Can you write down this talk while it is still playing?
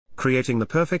creating the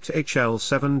Perfect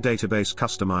HL7 database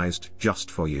customized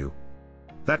just for you.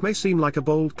 That may seem like a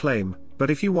bold claim, but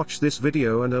if you watch this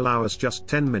video and allow us just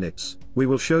 10 minutes, we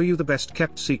will show you the best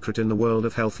kept secret in the world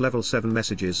of health level 7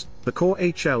 messages, the core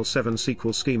HL7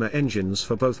 SQL schema engines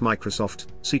for both Microsoft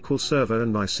SQL Server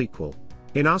and MySQL.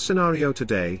 In our scenario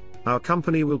today, our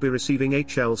company will be receiving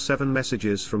HL7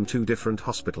 messages from 2 different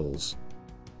hospitals.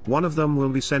 One of them will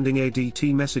be sending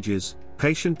ADT messages,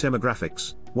 patient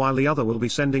demographics, while the other will be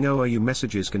sending ORU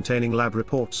messages containing lab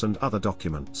reports and other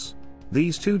documents.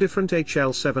 These 2 different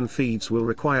HL7 feeds will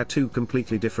require 2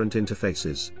 completely different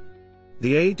interfaces.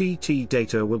 The ADT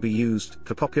data will be used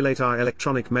to populate our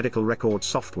electronic medical record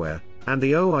software, and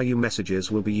the ORU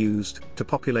messages will be used to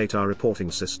populate our reporting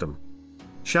system.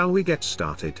 Shall we get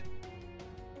started?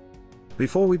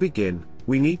 Before we begin,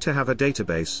 we need to have a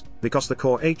database, because the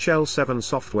core HL7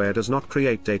 software does not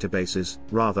create databases,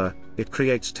 rather, it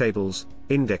creates tables,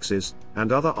 indexes,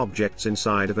 and other objects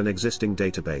inside of an existing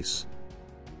database.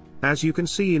 As you can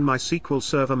see in my SQL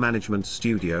Server Management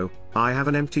Studio, I have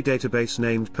an empty database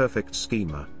named Perfect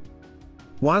Schema.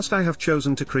 Whilst I have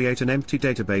chosen to create an empty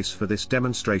database for this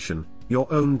demonstration,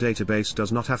 your own database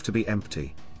does not have to be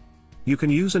empty. You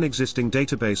can use an existing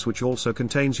database which also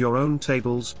contains your own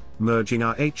tables, merging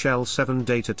our HL7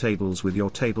 data tables with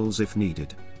your tables if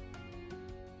needed.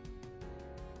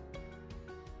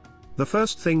 The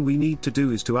first thing we need to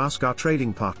do is to ask our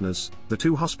trading partners, the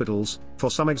 2 hospitals, for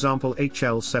some example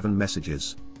HL7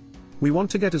 messages. We want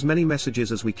to get as many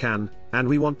messages as we can, and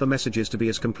we want the messages to be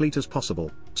as complete as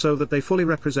possible, so that they fully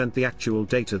represent the actual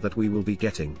data that we will be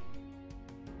getting.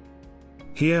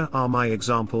 Here are my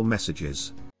example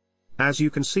messages. As you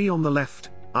can see on the left,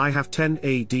 I have 10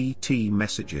 ADT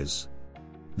messages.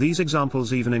 These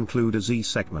examples even include a Z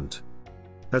segment.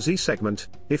 A Z segment,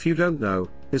 if you don't know,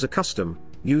 is a custom,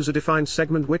 user-defined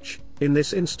segment which, in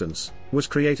this instance, was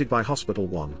created by Hospital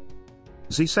 1.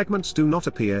 Z segments do not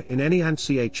appear in any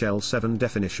ANSI HL7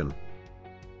 definition.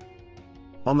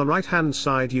 On the right-hand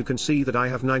side you can see that I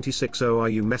have 96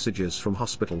 ORU messages from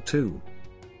Hospital 2.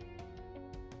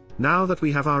 Now that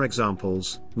we have our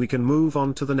examples, we can move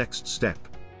on to the next step.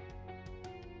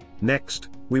 Next,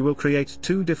 we will create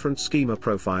 2 different schema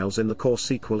profiles in the core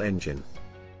SQL engine.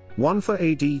 One for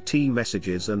ADT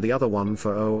messages and the other one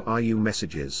for ORU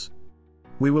messages.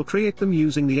 We will create them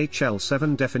using the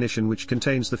HL7 definition which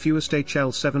contains the fewest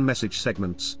HL7 message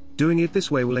segments. Doing it this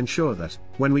way will ensure that,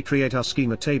 when we create our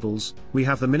schema tables, we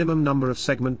have the minimum number of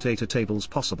segment data tables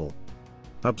possible.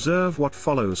 Observe what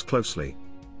follows closely.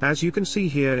 As you can see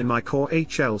here in my core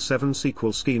HL7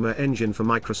 SQL schema engine for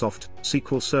Microsoft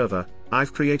SQL Server,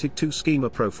 I've created 2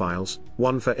 schema profiles,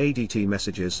 one for ADT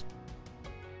messages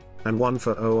and one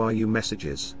for ORU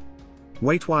messages.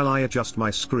 Wait while I adjust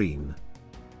my screen.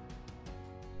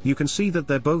 You can see that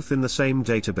they're both in the same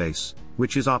database,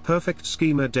 which is our Perfect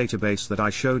Schema database that I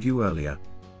showed you earlier.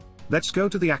 Let's go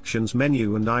to the Actions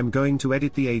menu and I'm going to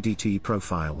edit the ADT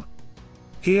profile.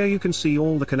 Here you can see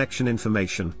all the connection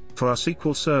information, for our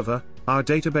SQL Server, our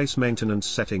database maintenance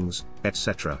settings,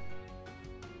 etc.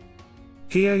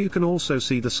 Here you can also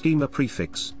see the schema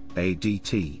prefix,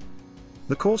 ADT.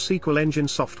 The core SQL engine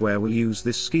software will use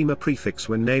this schema prefix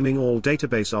when naming all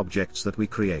database objects that we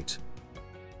create.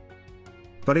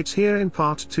 But it's here in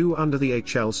part 2 under the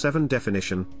HL7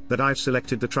 definition, that I've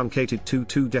selected the truncated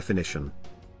 2.2 definition.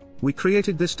 We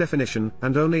created this definition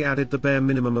and only added the bare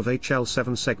minimum of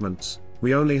HL7 segments.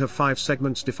 We only have 5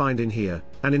 segments defined in here,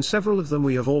 and in several of them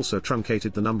we have also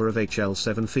truncated the number of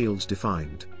HL7 fields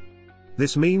defined.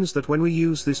 This means that when we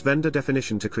use this vendor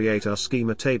definition to create our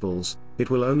schema tables, it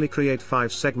will only create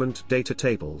 5 segment data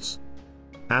tables.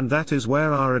 And that is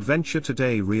where our adventure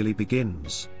today really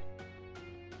begins.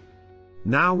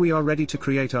 Now we are ready to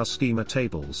create our schema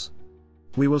tables.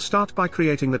 We will start by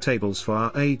creating the tables for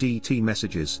our ADT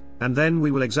messages, and then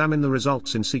we will examine the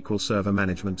results in SQL Server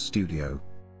Management Studio.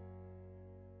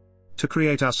 To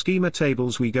create our schema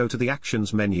tables we go to the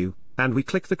Actions menu, and we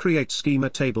click the Create Schema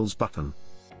Tables button.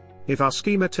 If our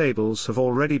schema tables have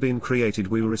already been created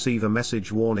we will receive a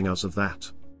message warning us of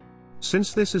that.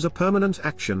 Since this is a permanent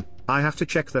action, I have to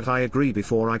check that I agree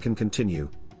before I can continue.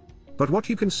 But what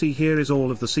you can see here is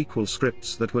all of the SQL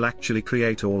scripts that will actually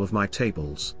create all of my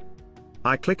tables.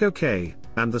 I click OK,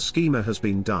 and the schema has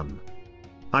been done.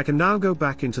 I can now go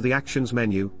back into the Actions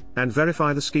menu, and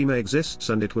verify the schema exists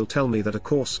and it will tell me that a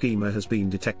core schema has been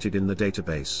detected in the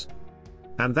database.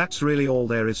 And that's really all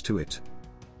there is to it.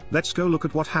 Let's go look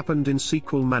at what happened in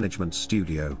SQL Management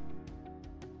Studio.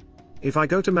 If I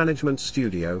go to Management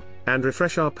Studio, and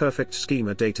refresh our Perfect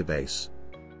Schema database.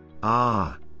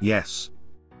 Yes.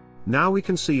 Now we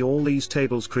can see all these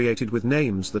tables created with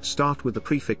names that start with the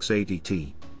prefix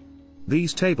ADT.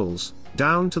 These tables,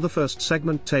 down to the first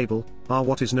segment table, are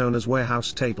what is known as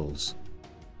warehouse tables.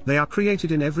 They are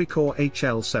created in every core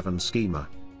HL7 schema.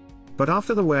 But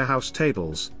after the warehouse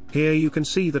tables, here you can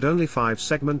see that only 5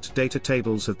 segment data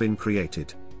tables have been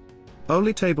created.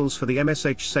 Only tables for the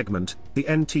MSH segment, the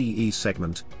NTE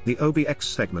segment, the OBX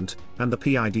segment, and the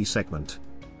PID segment.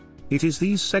 It is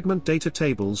these segment data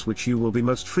tables which you will be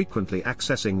most frequently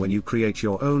accessing when you create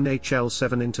your own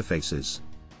HL7 interfaces.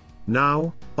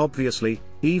 Now, obviously,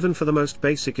 even for the most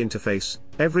basic interface,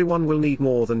 everyone will need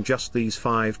more than just these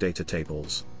 5 data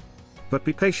tables. But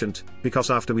be patient, because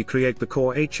after we create the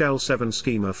core HL7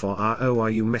 schema for our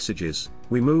ORU messages,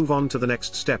 we move on to the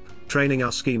next step, training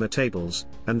our schema tables,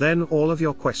 and then all of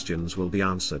your questions will be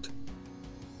answered.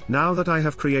 Now that I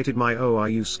have created my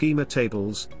ORU schema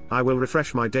tables, I will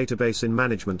refresh my database in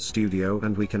Management Studio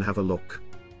and we can have a look.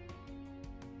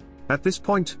 At this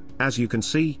point, as you can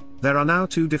see, there are now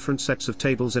 2 different sets of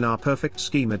tables in our Perfect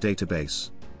Schema database.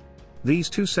 These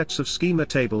 2 sets of schema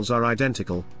tables are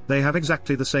identical, they have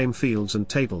exactly the same fields and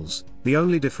tables, the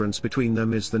only difference between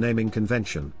them is the naming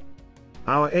convention.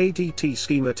 Our ADT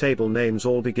schema table names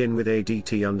all begin with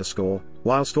ADT_,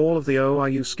 whilst all of the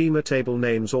ORU schema table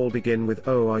names all begin with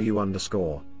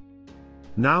ORU_.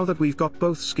 Now that we've got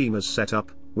both schemas set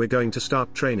up, we're going to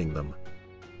start training them.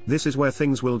 This is where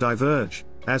things will diverge,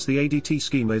 as the ADT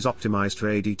schema is optimized for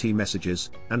ADT messages,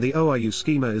 and the ORU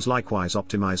schema is likewise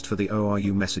optimized for the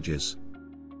ORU messages.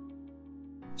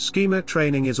 Schema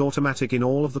training is automatic in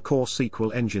all of the core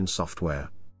SQL engine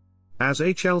software. As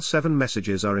HL7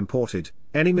 messages are imported,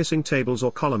 any missing tables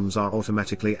or columns are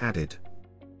automatically added.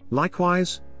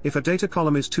 Likewise, if a data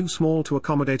column is too small to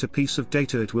accommodate a piece of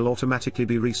data, it will automatically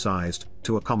be resized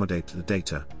to accommodate the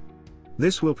data.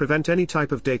 This will prevent any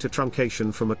type of data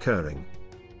truncation from occurring.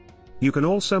 You can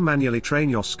also manually train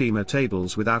your schema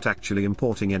tables without actually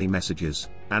importing any messages,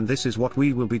 and this is what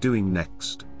we will be doing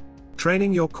next.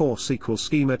 Training your core SQL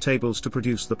schema tables to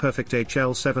produce the Perfect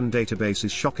HL7 database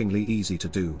is shockingly easy to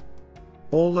do.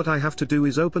 All that I have to do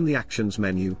is open the Actions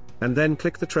menu, and then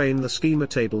click the Train the Schema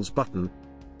Tables button.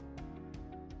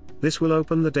 This will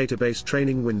open the database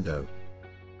training window.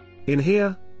 In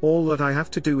here, all that I have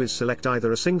to do is select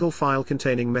either a single file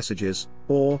containing messages,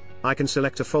 or I can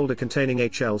select a folder containing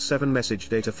HL7 message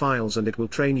data files and it will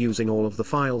train using all of the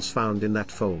files found in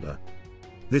that folder.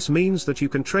 This means that you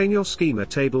can train your schema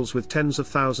tables with tens of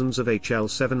thousands of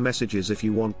HL7 messages if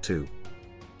you want to.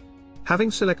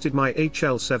 Having selected my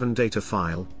HL7 data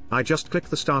file, I just click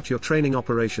the Start Your Training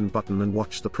Operation button and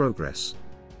watch the progress.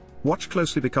 Watch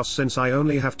closely because since I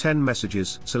only have 10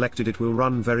 messages selected, it will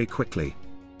run very quickly.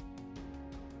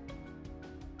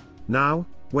 Now,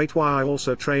 wait while I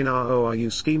also train our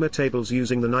ORU schema tables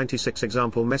using the 96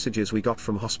 example messages we got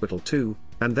from Hospital 2,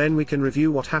 and then we can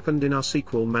review what happened in our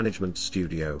SQL Management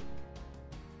Studio.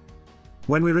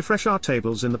 When we refresh our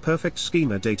tables in the Perfect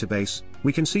Schema database,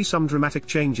 we can see some dramatic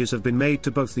changes have been made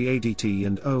to both the ADT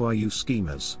and ORU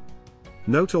schemas.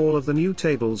 Note all of the new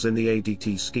tables in the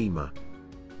ADT schema.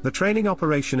 The training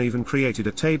operation even created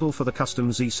a table for the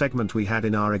custom Z segment we had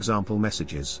in our example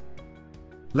messages.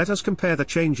 Let us compare the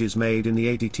changes made in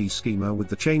the ADT schema with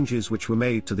the changes which were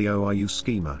made to the ORU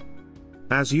schema.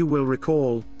 As you will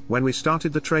recall, when we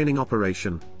started the training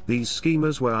operation, these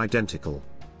schemas were identical.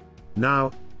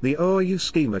 Now, the ORU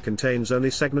schema contains only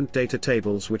segment data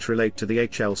tables which relate to the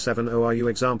HL7 ORU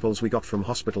examples we got from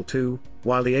Hospital 2,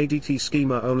 while the ADT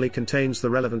schema only contains the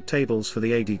relevant tables for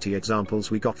the ADT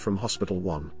examples we got from Hospital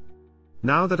 1.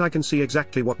 Now that I can see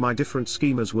exactly what my different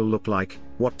schemas will look like,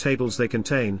 what tables they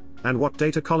contain, and what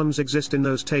data columns exist in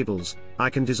those tables, I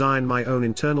can design my own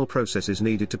internal processes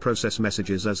needed to process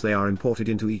messages as they are imported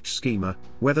into each schema,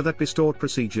 whether that be stored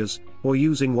procedures, or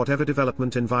using whatever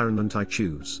development environment I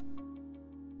choose.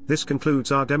 This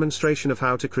concludes our demonstration of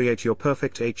how to create your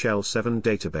Perfect HL7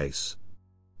 database.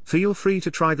 Feel free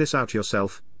to try this out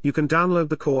yourself. You can download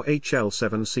the core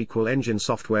HL7 SQL engine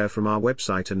software from our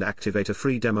website and activate a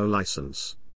free demo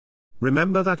license.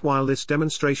 Remember that while this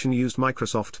demonstration used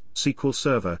Microsoft SQL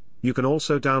Server, you can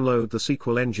also download the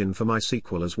SQL engine for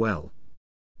MySQL as well.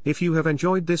 If you have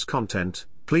enjoyed this content,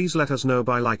 please let us know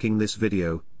by liking this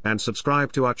video, and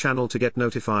subscribe to our channel to get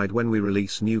notified when we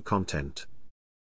release new content.